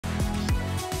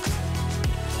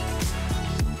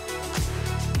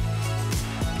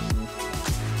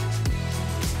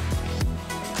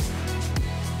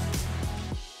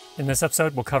In this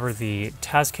episode, we'll cover the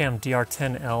TASCAM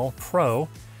DR-10L Pro.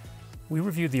 We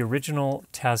reviewed the original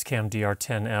TASCAM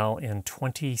DR-10L in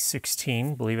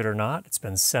 2016, believe it or not. It's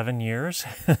been 7 years,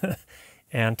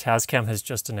 and TASCAM has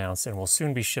just announced and will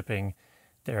soon be shipping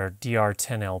their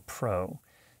DR-10L Pro.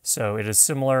 So it is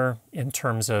similar in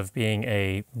terms of being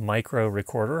a micro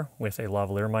recorder with a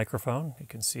lavalier microphone. You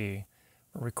can see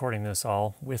we're recording this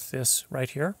all with this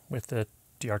right here, with the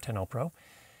DR-10L Pro.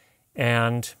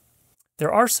 And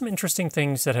there are some interesting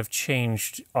things that have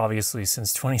changed, obviously,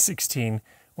 since 2016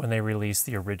 when they released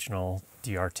the original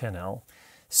DR-10L.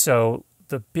 So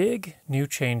the big new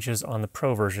changes on the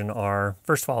Pro version are,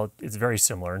 first of all, it's very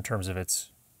similar in terms of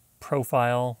its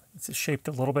profile. It's shaped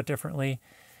a little bit differently,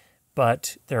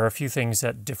 but there are a few things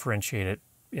that differentiate it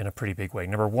in a pretty big way.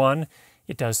 Number one,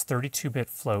 it does 32-bit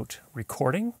float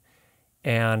recording.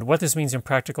 And what this means in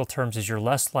practical terms is you're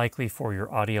less likely for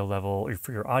your audio level or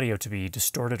for your audio to be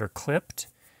distorted or clipped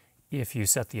if you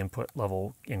set the input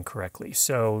level incorrectly.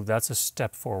 So that's a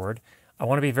step forward. I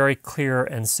want to be very clear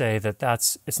and say that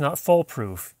it's not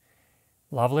foolproof.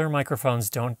 Lavalier microphones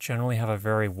don't generally have a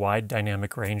very wide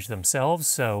dynamic range themselves,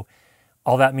 so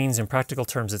all that means in practical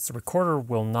terms is the recorder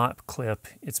will not clip.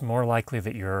 It's more likely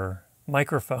that your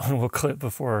microphone will clip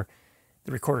before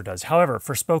the recorder does. However,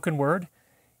 for spoken word,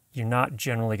 you're not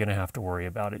generally going to have to worry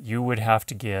about it. You would have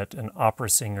to get an opera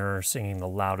singer singing the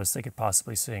loudest they could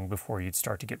possibly sing before you'd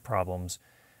start to get problems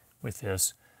with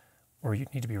this. Or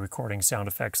you'd need to be recording sound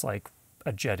effects like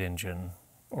a jet engine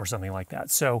or something like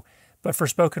that. So, but for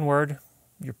spoken word,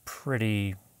 you're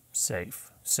pretty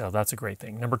safe. So that's a great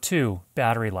thing. Number two,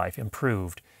 battery life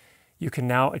improved. You can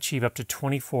now achieve up to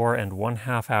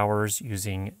 24.5 hours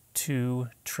using 2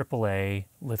 AAA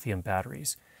lithium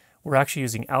batteries. We're actually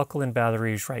using alkaline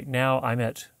batteries right now. I'm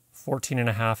at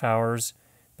 14.5 hours.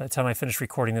 By the time I finish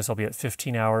recording this, I'll be at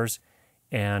 15 hours,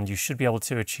 and you should be able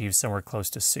to achieve somewhere close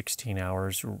to 16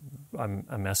 hours.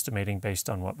 I'm estimating based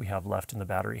on what we have left in the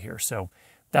battery here. So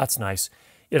that's nice.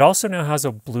 It also now has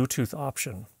a Bluetooth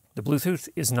option. The Bluetooth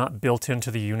is not built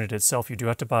into the unit itself. You do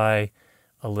have to buy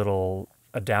a little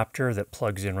adapter that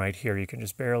plugs in right here. You can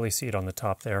just barely see it on the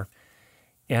top there.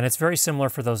 And it's very similar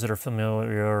for those that are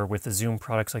familiar with the Zoom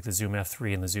products like the Zoom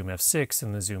F3 and the Zoom F6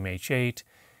 and the Zoom H8.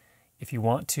 If you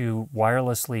want to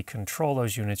wirelessly control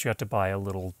those units, you have to buy a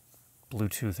little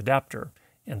Bluetooth adapter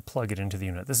and plug it into the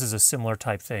unit. This is a similar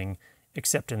type thing,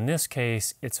 except in this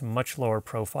case, it's much lower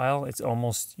profile. It's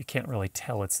almost, you can't really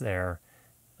tell it's there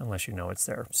unless you know it's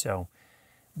there. So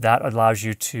that allows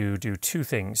you to do two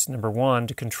things. Number one,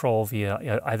 to control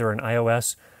via either an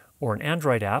iOS or an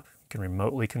Android app. You can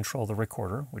remotely control the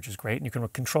recorder, which is great. And you can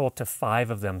control up to 5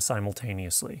 of them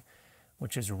simultaneously,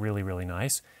 which is really, really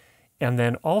nice. And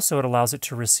then also it allows it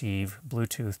to receive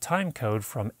Bluetooth timecode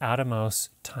from Atomos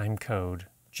timecode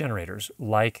generators,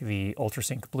 like the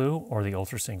UltraSync Blue or the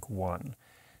UltraSync One.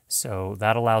 So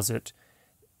that allows it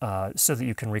so that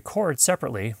you can record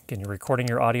separately. Again, you're recording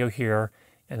your audio here,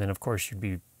 and then of course you'd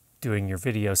be doing your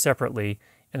video separately,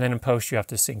 and then in post you have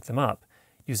to sync them up.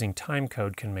 Using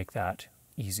timecode can make that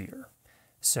easier.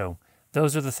 So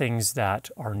those are the things that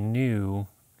are new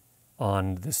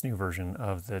on this new version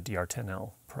of the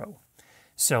DR-10L Pro.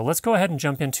 So let's go ahead and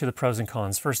jump into the pros and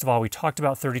cons. First of all, we talked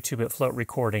about 32-bit float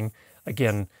recording.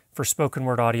 Again, for spoken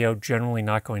word audio, generally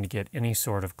not going to get any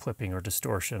sort of clipping or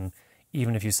distortion,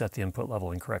 even if you set the input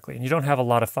level incorrectly. And you don't have a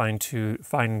lot of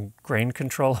fine-grained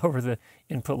control over the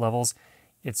input levels.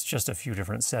 It's just a few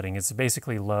different settings. It's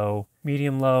basically low,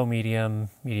 medium,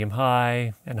 medium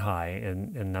high, and high,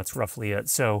 and that's roughly it.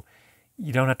 So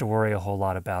you don't have to worry a whole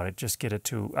lot about it. Just get it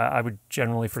to, I would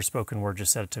generally for spoken word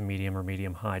just set it to medium or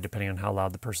medium high, depending on how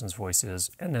loud the person's voice is,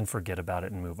 and then forget about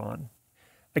it and move on.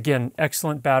 Again,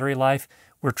 excellent battery life.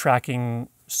 We're tracking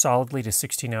solidly to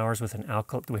 16 hours with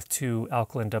two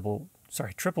alkaline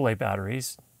AAA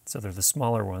batteries, so they're the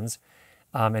smaller ones.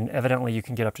 And evidently you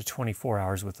can get up to 24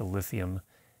 hours with the lithium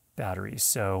batteries.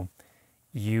 So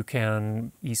you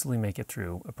can easily make it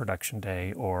through a production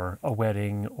day or a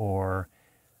wedding or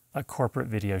a corporate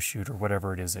video shoot or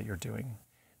whatever it is that you're doing.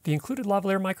 The included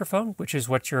lavalier microphone, which is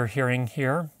what you're hearing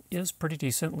here, is pretty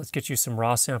decent. Let's get you some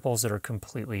raw samples that are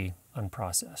completely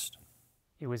unprocessed.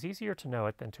 It was easier to know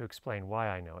it than to explain why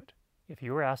I know it. If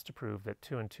you were asked to prove that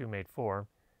 2 and 2 made 4,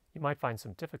 you might find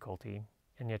some difficulty,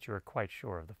 and yet you are quite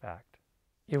sure of the fact.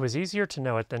 It was easier to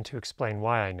know it than to explain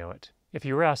why I know it. If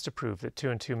you were asked to prove that 2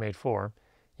 and 2 made 4,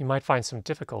 you might find some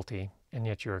difficulty, and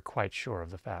yet you are quite sure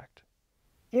of the fact.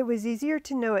 It was easier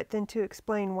to know it than to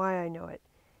explain why I know it.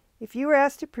 If you were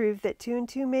asked to prove that 2 and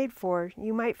 2 made 4,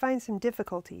 you might find some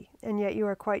difficulty, and yet you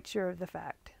are quite sure of the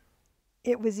fact.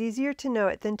 It was easier to know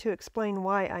it than to explain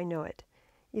why I know it.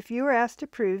 If you were asked to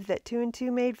prove that 2 and 2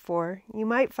 made 4, you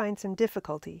might find some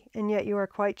difficulty, and yet you are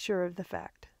quite sure of the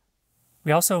fact.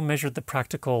 We also measured the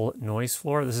practical noise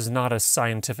floor. This is not a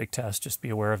scientific test, just be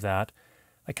aware of that.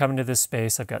 I come into this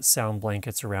space, I've got sound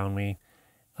blankets around me.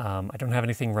 I don't have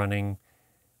anything running,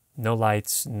 no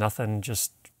lights, nothing,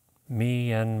 just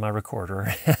me and my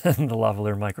recorder and the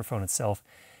lavalier microphone itself.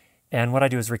 And what I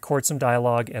do is record some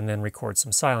dialogue and then record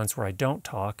some silence where I don't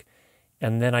talk.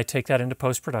 And then I take that into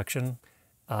post-production.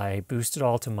 I boost it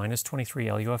all to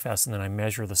 -23 LUFS, and then I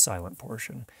measure the silent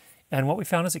portion. And what we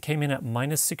found is it came in at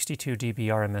 -62 dB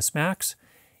RMS max.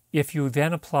 If you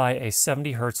then apply a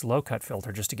 70 Hertz low-cut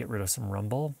filter just to get rid of some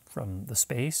rumble from the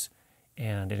space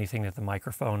and anything that the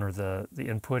microphone or the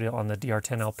input on the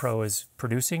DR-10L Pro is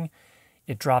producing,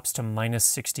 it drops to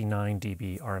 -69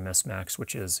 dB RMS max,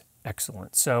 which is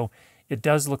excellent. So it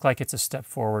does look like it's a step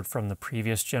forward from the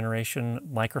previous generation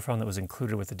microphone that was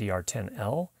included with the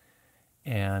DR-10L.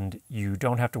 And you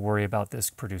don't have to worry about this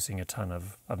producing a ton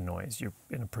of noise. You're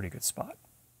in a pretty good spot.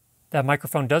 That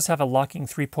microphone does have a locking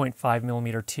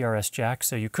 3.5mm TRS jack,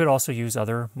 so you could also use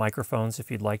other microphones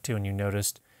if you'd like to. And you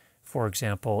noticed, for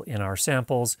example, in our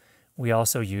samples, we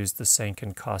also used the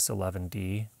Sanken COS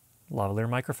 11D lavalier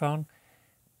microphone.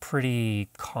 Pretty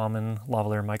common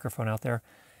lavalier microphone out there.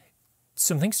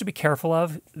 Some things to be careful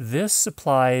of. This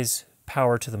supplies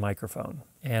power to the microphone,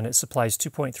 and it supplies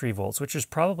 2.3 volts, which is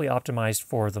probably optimized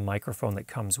for the microphone that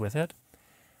comes with it.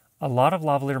 A lot of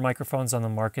lavalier microphones on the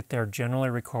market there generally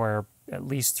require at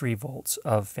least 3 volts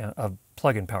of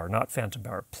plug-in power, not phantom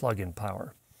power, plug-in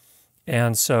power.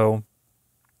 And so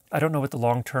I don't know what the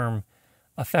long-term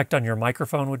effect on your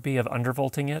microphone would be of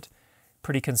undervolting it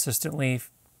pretty consistently.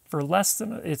 For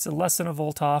it's less than a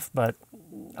volt off, but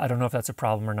I don't know if that's a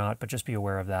problem or not, but just be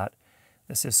aware of that.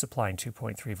 This is supplying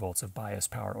 2.3 volts of bias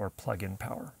power or plug-in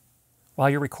power. While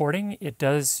you're recording,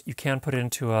 you can put it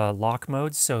into a lock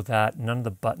mode so that none of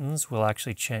the buttons will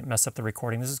actually mess up the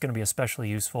recording. This is going to be especially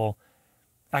useful,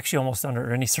 actually almost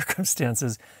under any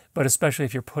circumstances, but especially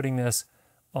if you're putting this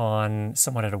on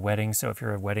someone at a wedding. So if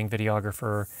you're a wedding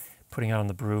videographer, putting it on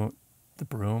the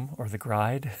broom or the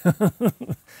bride,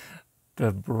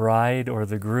 the bride or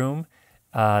the groom,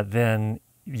 then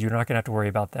you're not going to have to worry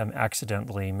about them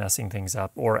accidentally messing things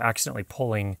up or accidentally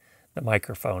pulling the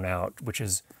microphone out, which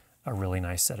is a really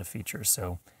nice set of features.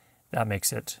 So that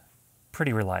makes it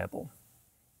pretty reliable.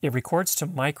 It records to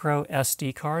micro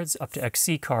SD cards up to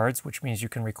XC cards, which means you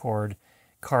can record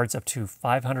cards up to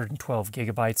 512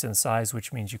 gigabytes in size,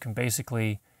 which means you can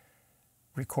basically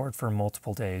record for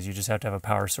multiple days. You just have to have a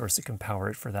power source that can power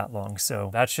it for that long. So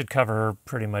that should cover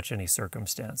pretty much any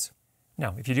circumstance.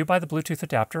 Now, if you do buy the Bluetooth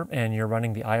adapter and you're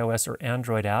running the iOS or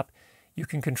Android app, you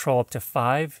can control up to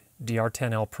 5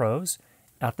 DR-10L Pros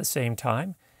at the same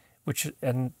time,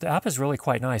 and the app is really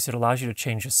quite nice. It allows you to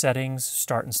change the settings,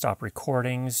 start and stop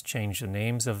recordings, change the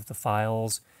names of the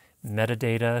files,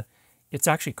 metadata. It's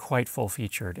actually quite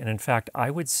full-featured. And in fact,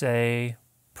 I would say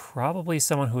probably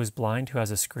someone who is blind who has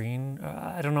a screen.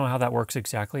 I don't know how that works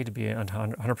exactly, to be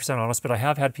 100% honest, but I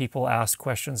have had people ask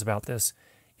questions about this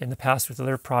in the past with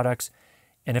other products.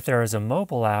 And if there is a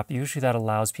mobile app, usually that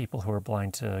allows people who are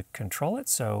blind to control it,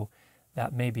 so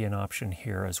that may be an option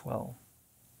here as well.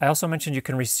 I also mentioned you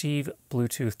can receive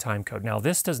Bluetooth timecode. Now,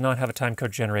 this does not have a timecode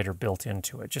generator built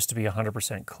into it, just to be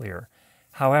 100% clear.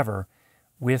 However,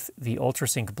 with the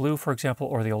UltraSync Blue, for example,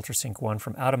 or the UltraSync 1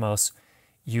 from Atomos,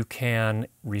 you can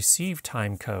receive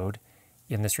timecode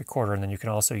in this recorder, and then you can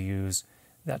also use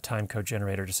that timecode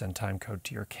generator to send timecode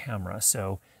to your camera.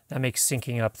 So that makes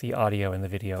syncing up the audio and the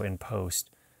video in post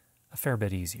a fair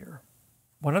bit easier.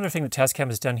 One other thing that TASCAM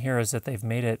has done here is that they've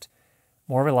made it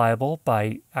more reliable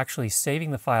by actually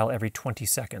saving the file every 20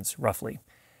 seconds, roughly.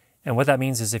 And what that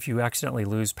means is if you accidentally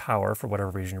lose power for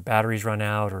whatever reason, your batteries run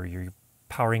out or you're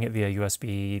powering it via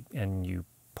USB and you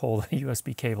pull the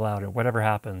USB cable out or whatever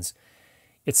happens,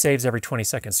 it saves every 20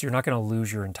 seconds. So you're not going to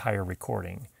lose your entire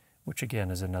recording, which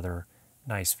again is another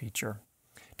nice feature.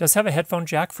 It does have a headphone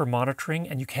jack for monitoring,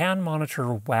 and you can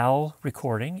monitor while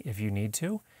recording if you need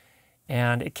to.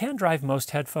 And it can drive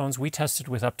most headphones. We tested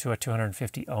with up to a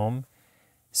 250 ohm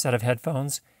set of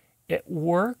headphones. It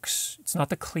works. It's not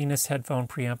the cleanest headphone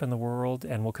preamp in the world,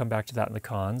 and we'll come back to that in the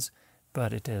cons,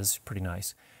 but it is pretty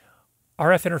nice.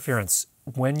 RF interference.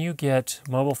 When you get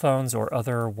mobile phones or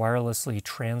other wirelessly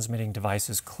transmitting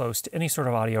devices close to any sort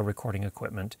of audio recording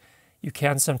equipment, you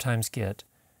can sometimes get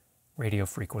radio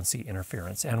frequency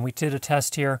interference. And we did a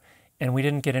test here, and we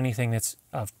didn't get anything that's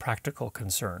of practical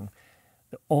concern.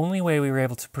 The only way we were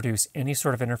able to produce any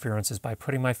sort of interference is by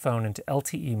putting my phone into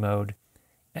LTE mode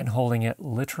and holding it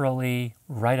literally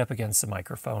right up against the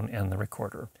microphone and the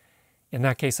recorder. In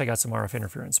that case, I got some RF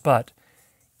interference. But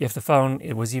if the phone,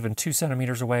 it was even 2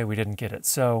 centimeters away, we didn't get it.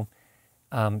 So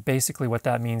basically what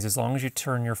that means, as long as you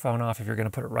turn your phone off, if you're going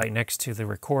to put it right next to the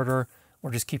recorder,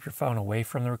 or just keep your phone away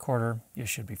from the recorder, you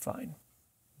should be fine.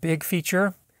 Big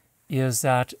feature is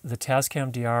that the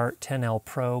TASCAM DR-10L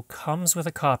Pro comes with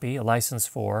a copy, a license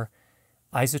for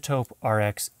Isotope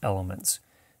RX Elements.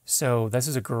 So this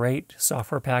is a great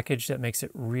software package that makes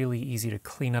it really easy to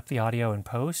clean up the audio in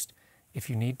post if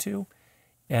you need to.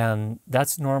 And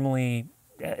that's normally,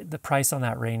 the price on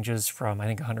that ranges from, I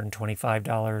think,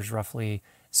 $125 roughly.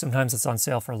 Sometimes it's on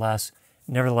sale for less.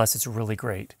 Nevertheless, it's really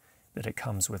great that it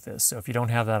comes with this. So if you don't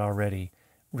have that already,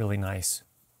 really nice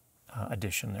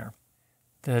addition there.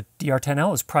 The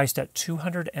DR-10L is priced at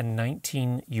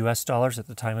 $219 US at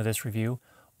the time of this review,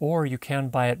 or you can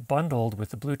buy it bundled with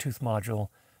the Bluetooth module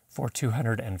for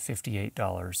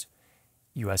 $258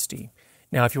 USD.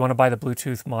 Now, if you want to buy the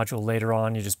Bluetooth module later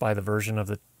on, you just buy the version of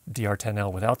the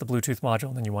DR-10L without the Bluetooth module,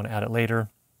 and then you want to add it later,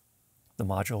 the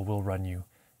module will run you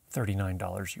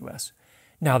 $39 US.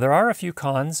 Now, there are a few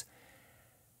cons.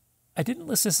 I didn't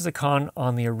list this as a con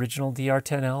on the original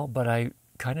DR-10L, but I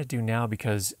kind of do now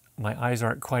because my eyes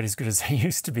aren't quite as good as they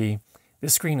used to be.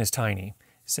 This screen is tiny,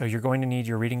 so you're going to need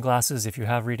your reading glasses if you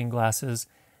have reading glasses.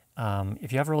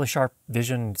 If you have really sharp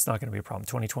vision, it's not going to be a problem.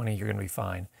 20/20, you're going to be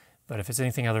fine. But if it's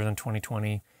anything other than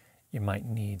 20/20, you might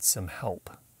need some help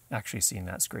actually seeing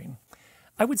that screen.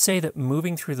 I would say that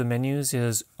moving through the menus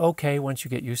is okay once you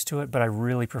get used to it, but I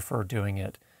really prefer doing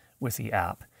it with the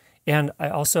app. And I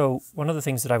also, one of the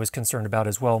things that I was concerned about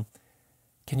is, well,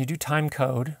 can you do time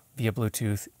code via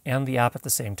Bluetooth and the app at the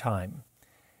same time?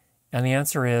 And the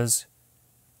answer is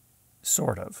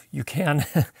sort of. You can,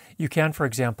 for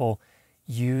example,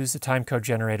 use the timecode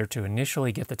generator to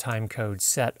initially get the timecode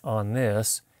set on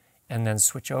this and then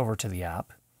switch over to the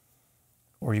app.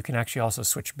 Or you can actually also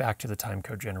switch back to the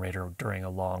timecode generator during a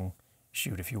long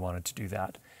shoot if you wanted to do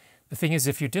that. The thing is,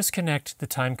 if you disconnect the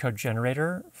timecode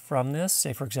generator from this,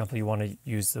 say for example you want to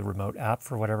use the remote app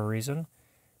for whatever reason,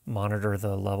 monitor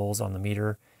the levels on the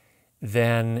meter,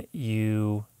 then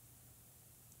you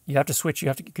have to switch.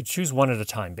 You could choose one at a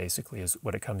time, basically, is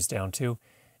what it comes down to.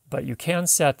 But you can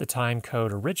set the time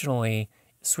code originally,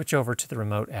 switch over to the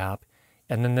remote app,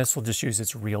 and then this will just use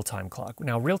its real-time clock.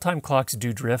 Now, real-time clocks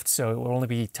do drift, so it will only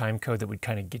be time code that would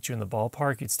kind of get you in the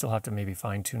ballpark. You'd still have to maybe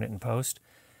fine-tune it in post.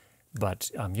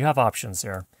 But you have options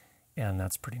there, and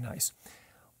that's pretty nice.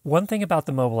 One thing about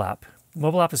the mobile app. The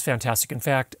mobile app is fantastic. In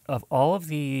fact, of all of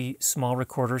the small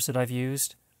recorders that I've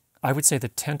used, I would say the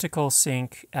Tentacle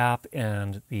Sync app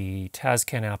and the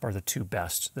TASCAM app are the two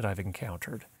best that I've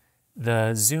encountered.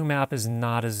 The Zoom app is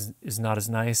not as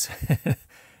nice,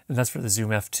 and that's for the Zoom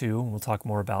F2. We'll talk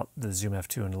more about the Zoom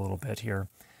F2 in a little bit here.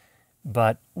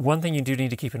 But one thing you do need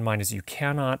to keep in mind is you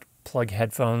cannot plug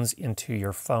headphones into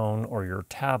your phone or your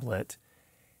tablet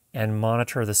and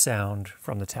monitor the sound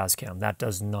from the TASCAM. That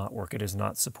does not work. It is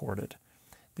not supported.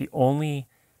 The only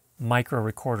micro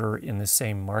recorder in the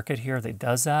same market here that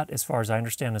does that, as far as I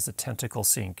understand, is the Tentacle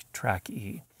Sync Track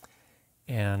E.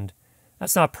 And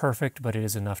that's not perfect, but it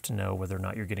is enough to know whether or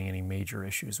not you're getting any major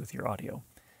issues with your audio.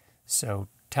 So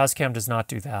TASCAM does not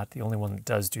do that. The only one that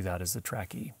does do that is the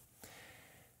Track E.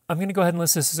 I'm going to go ahead and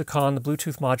list this as a con. The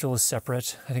Bluetooth module is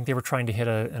separate. I think they were trying to hit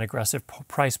an aggressive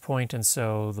price point, and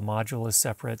so the module is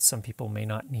separate. Some people may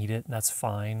not need it, and that's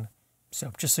fine.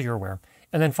 So just so you're aware.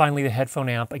 And then finally, the headphone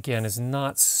amp, again, it's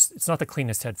not the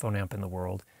cleanest headphone amp in the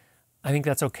world. I think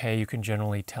that's okay. You can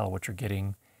generally tell what you're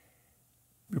getting.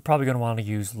 You're probably going to want to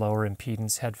use lower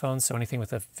impedance headphones, so anything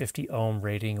with a 50 ohm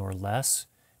rating or less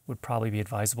would probably be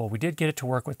advisable. We did get it to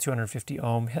work with 250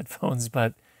 ohm headphones,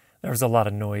 but there was a lot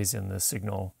of noise in the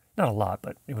signal. Not a lot,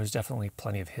 but it was definitely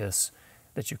plenty of hiss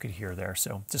that you could hear there,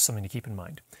 so just something to keep in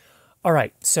mind. All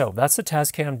right, so that's the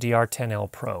TASCAM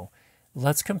DR-10L Pro.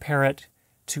 Let's compare it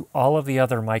to all of the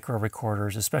other micro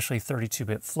recorders, especially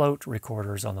 32-bit float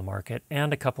recorders on the market,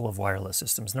 and a couple of wireless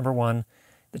systems. Number one,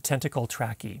 the Tentacle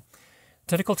Track E.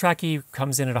 Tentacle Track E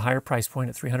comes in at a higher price point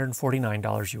at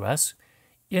 $349 US.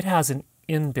 It has an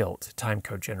inbuilt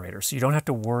timecode generator, so you don't have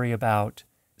to worry about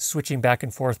switching back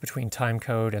and forth between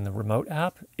timecode and the remote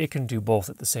app. It can do both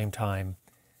at the same time,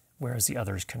 whereas the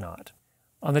others cannot.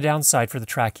 On the downside for the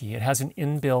Track E, it has an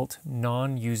inbuilt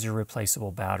non-user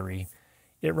replaceable battery.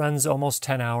 It runs almost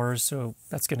 10 hours, so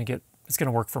it's going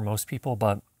to work for most people,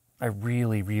 but I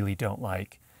really, really don't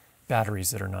like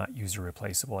batteries that are not user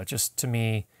replaceable. It just, to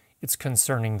me, it's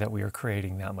concerning that we are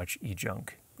creating that much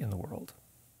e-junk in the world.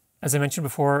 As I mentioned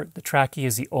before, the Track E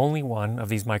is the only one of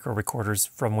these micro recorders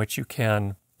from which you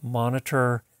can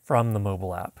monitor from the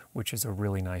mobile app, which is a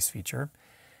really nice feature.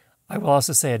 I will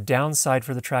also say a downside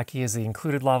for the Trackee is the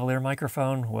included lavalier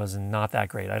microphone was not that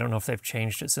great. I don't know if they've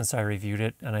changed it since I reviewed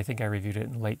it, and I think I reviewed it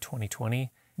in late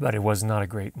 2020, but it was not a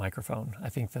great microphone. I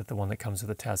think that the one that comes with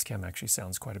the TASCAM actually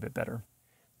sounds quite a bit better.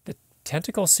 The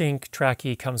Tentacle Sync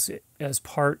Trackee comes as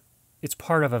it's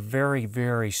part of a very,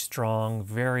 very strong,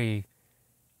 very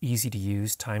easy to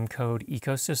use timecode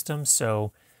ecosystem.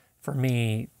 So for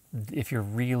me, if you're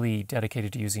really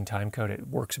dedicated to using timecode, it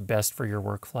works best for your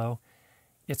workflow.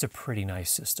 It's a pretty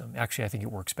nice system. Actually, I think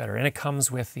it works better. And it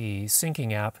comes with the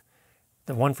syncing app.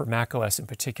 The one for macOS in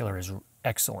particular is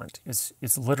excellent.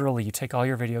 It's literally, you take all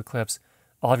your video clips,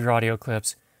 all of your audio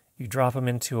clips, you drop them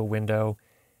into a window,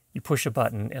 you push a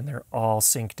button, and they're all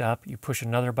synced up. You push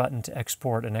another button to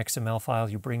export an XML file,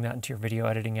 you bring that into your video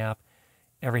editing app.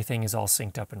 Everything is all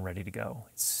synced up and ready to go.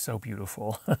 It's so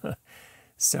beautiful.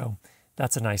 So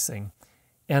that's a nice thing.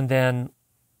 And then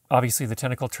obviously the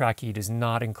Tentacle Trackee does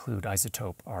not include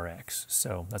Isotope RX,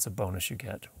 so that's a bonus you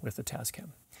get with the TASCAM.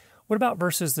 What about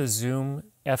versus the Zoom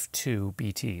F2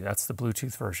 BT? That's the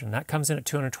Bluetooth version. That comes in at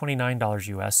 $229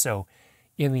 US, so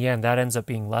in the end that ends up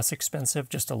being less expensive,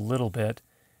 just a little bit,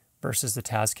 versus the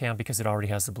TASCAM because it already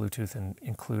has the Bluetooth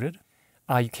included.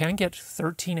 You can get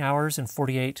 13 hours and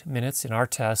 48 minutes in our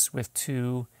test with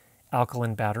 2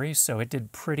 alkaline batteries, so it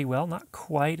did pretty well, not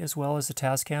quite as well as the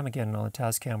TASCAM. Again, on the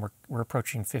TASCAM, we're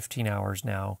approaching 15 hours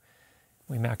now.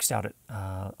 We maxed out at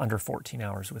under 14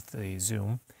 hours with the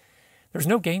Zoom. There's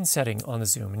no gain setting on the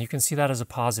Zoom, and you can see that as a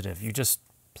positive. You just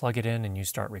plug it in and you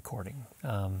start recording,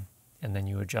 and then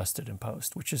you adjust it in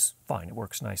post, which is fine. It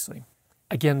works nicely.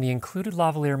 Again, the included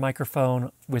lavalier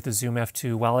microphone with the Zoom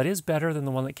F2, while it is better than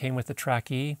the one that came with the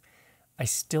Trackee, I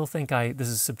still think this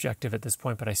is subjective at this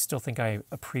point, but I still think I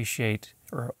appreciate,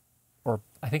 or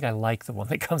I think I like the one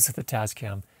that comes with the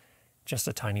TASCAM just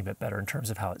a tiny bit better in terms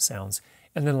of how it sounds.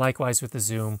 And then likewise with the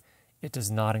Zoom, it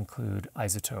does not include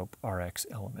Isotope RX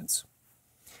elements.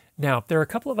 Now, there are a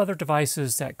couple of other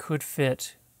devices that could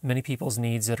fit many people's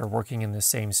needs that are working in the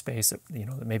same space,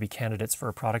 that may be candidates for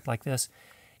a product like this.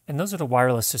 And those are the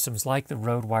wireless systems like the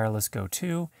Rode Wireless Go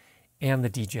 2 and the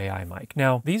DJI mic.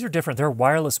 Now, these are different. They're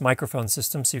wireless microphone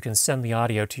systems, so you can send the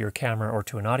audio to your camera or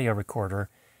to an audio recorder,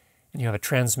 and you have a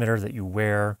transmitter that you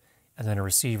wear, and then a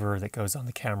receiver that goes on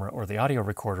the camera or the audio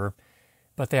recorder.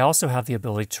 But they also have the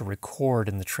ability to record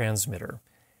in the transmitter.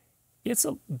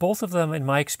 Both of them, in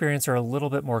my experience, are a little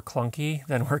bit more clunky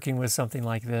than working with something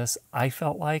like this. I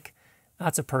felt like,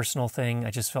 that's a personal thing, I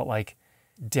just felt like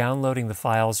downloading the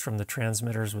files from the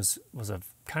transmitters was a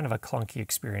kind of a clunky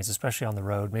experience, especially on the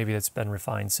road. Maybe it's been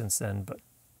refined since then, but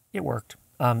it worked.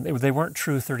 They weren't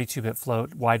true 32-bit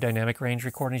float wide dynamic range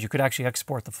recordings. You could actually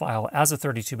export the file as a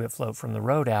 32-bit float from the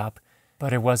Rode app,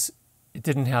 but it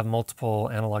didn't have multiple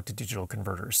analog to digital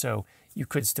converters, so you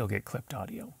could still get clipped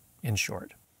audio, in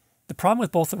short. The problem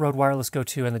with both the Rode Wireless Go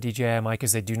 2 and the DJI mic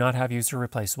is they do not have user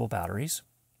replaceable batteries.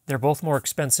 They're both more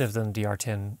expensive than the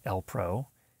DR-10L Pro.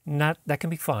 That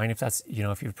can be fine if that's,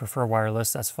 if you prefer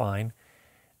wireless, that's fine.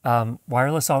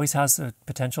 Wireless always has the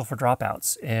potential for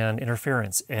dropouts and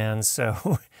interference, and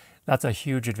so that's a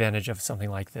huge advantage of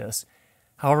something like this.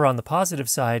 However, on the positive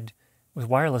side, with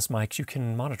wireless mics, you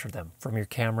can monitor them from your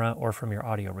camera or from your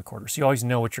audio recorder. So you always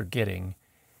know what you're getting,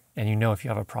 and you know if you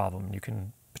have a problem. You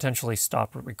can potentially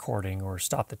stop recording or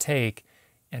stop the take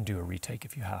and do a retake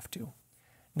if you have to.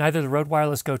 Neither the Rode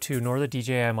Wireless Go 2 nor the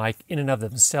DJI mic in and of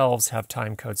themselves have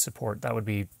timecode support. That would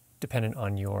be dependent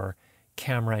on your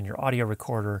camera and your audio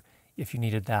recorder if you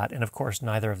needed that. And of course,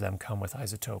 neither of them come with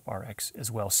Isotope RX as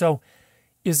well. So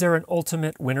is there an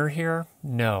ultimate winner here?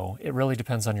 No, it really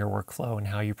depends on your workflow and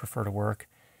how you prefer to work.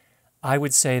 I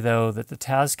would say though that the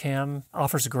TASCAM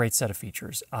offers a great set of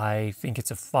features. I think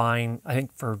it's I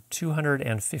think for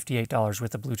 $258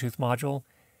 with the Bluetooth module,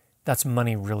 that's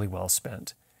money really well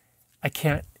spent. I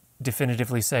can't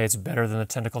definitively say it's better than the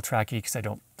Tentacle Trackee because I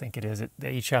don't think it is.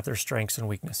 They each have their strengths and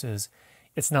weaknesses.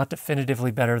 It's not definitively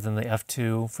better than the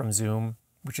F2 from Zoom,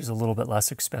 which is a little bit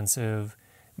less expensive,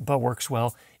 but works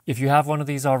well. If you have one of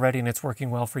these already and it's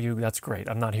working well for you, that's great.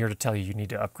 I'm not here to tell you you need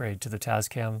to upgrade to the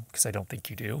TASCAM because I don't think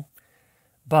you do.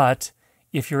 But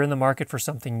if you're in the market for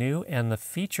something new and the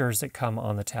features that come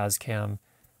on the TASCAM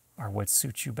are what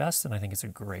suits you best, then I think it's a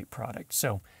great product.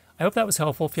 So I hope that was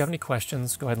helpful. If you have any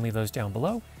questions, go ahead and leave those down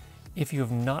below. If you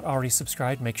have not already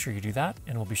subscribed, make sure you do that,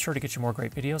 and we'll be sure to get you more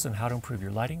great videos on how to improve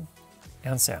your lighting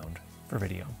and sound for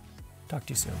video. Talk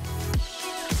to you soon.